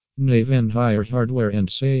Navan Hardware and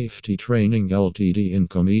Safety Training Ltd in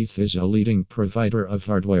Co Meath is a leading provider of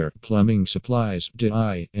hardware, plumbing supplies,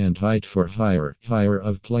 DI, and height for hire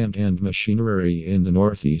of plant and machinery in the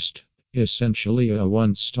Northeast. Essentially a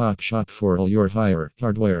one-stop shop for all your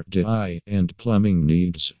hardware, DI, and plumbing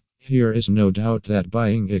needs. Here is no doubt that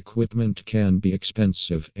buying equipment can be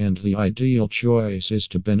expensive, and the ideal choice is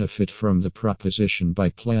to benefit from the proposition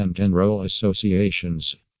by plant and roll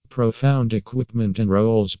associations. Profound Equipment and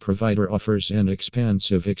Rolls Provider offers an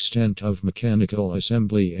expansive extent of mechanical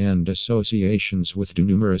assembly and associations with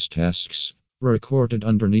numerous tasks. Recorded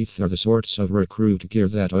underneath are the sorts of recruit gear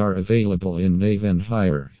that are available in Navan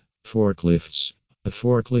Hire. Forklifts. A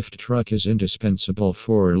forklift truck is indispensable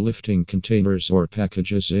for lifting containers or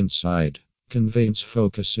packages inside. Conveyance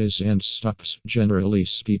focuses and stops, generally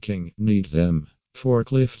speaking, need them.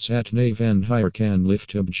 Forklifts at Navan Hire can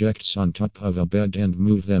lift objects on top of a bed and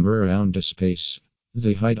move them around a space.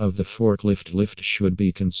 The height of the forklift lift should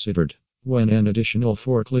be considered. When an additional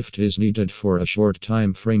forklift is needed for a short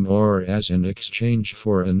time frame or as an exchange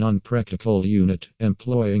for a non-practical unit,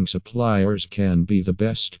 employing suppliers can be the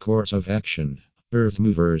best course of action. Earth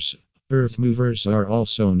movers. Earth movers are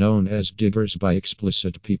also known as diggers by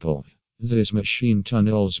explicit people. This machine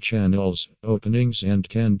tunnels channels, openings, and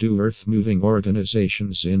can do earth-moving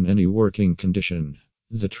organizations in any working condition.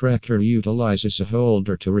 The tractor utilizes a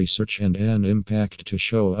holder to research and an impact to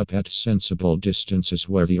show up at sensible distances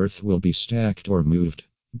where the earth will be stacked or moved.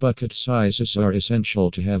 Bucket sizes are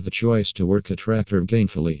essential to have the choice to work a tractor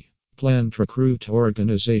gainfully. Plant recruit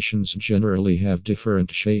organizations generally have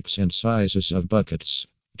different shapes and sizes of buckets.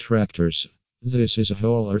 Tractors. This is a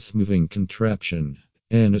whole earth-moving contraption.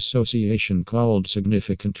 An association called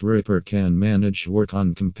Significant Ripper can manage work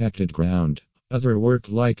on compacted ground. Other work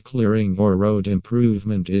like clearing or road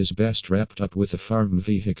improvement is best wrapped up with a farm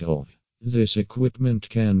vehicle. This equipment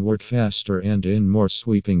can work faster and in more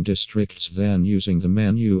sweeping districts than using the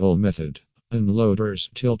manual method. Unloaders,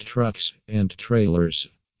 tilt trucks, and trailers.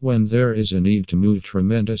 When there is a need to move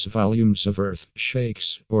tremendous volumes of earth,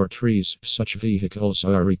 shakes, or trees, such vehicles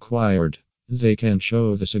are required. They can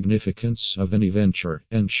show the significance of any venture,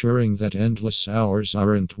 ensuring that endless hours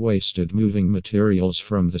aren't wasted moving materials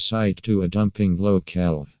from the site to a dumping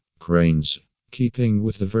locale. Cranes. Keeping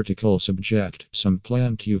with the vertical subject, some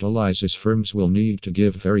plant utilizes firms will need to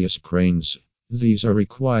give various cranes. These are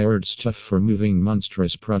required stuff for moving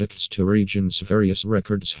monstrous products to regions various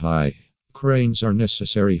records high. Cranes are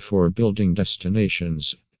necessary for building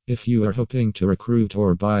destinations. If you are hoping to recruit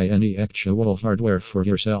or buy any actual hardware for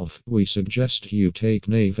yourself, we suggest you take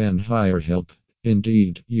Navan Hire help.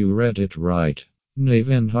 Indeed, you read it right.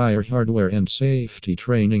 Navan Hire Hardware and Safety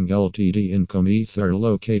Training Ltd in Co Meath are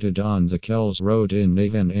located on the Kells Road in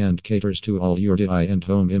Navan and caters to all your DI and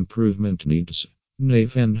home improvement needs.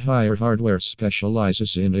 Navan Hire Hardware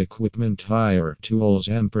specializes in equipment hire, tools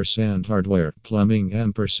 &hardware, plumbing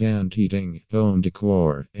 &heating, home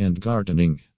decor, and gardening.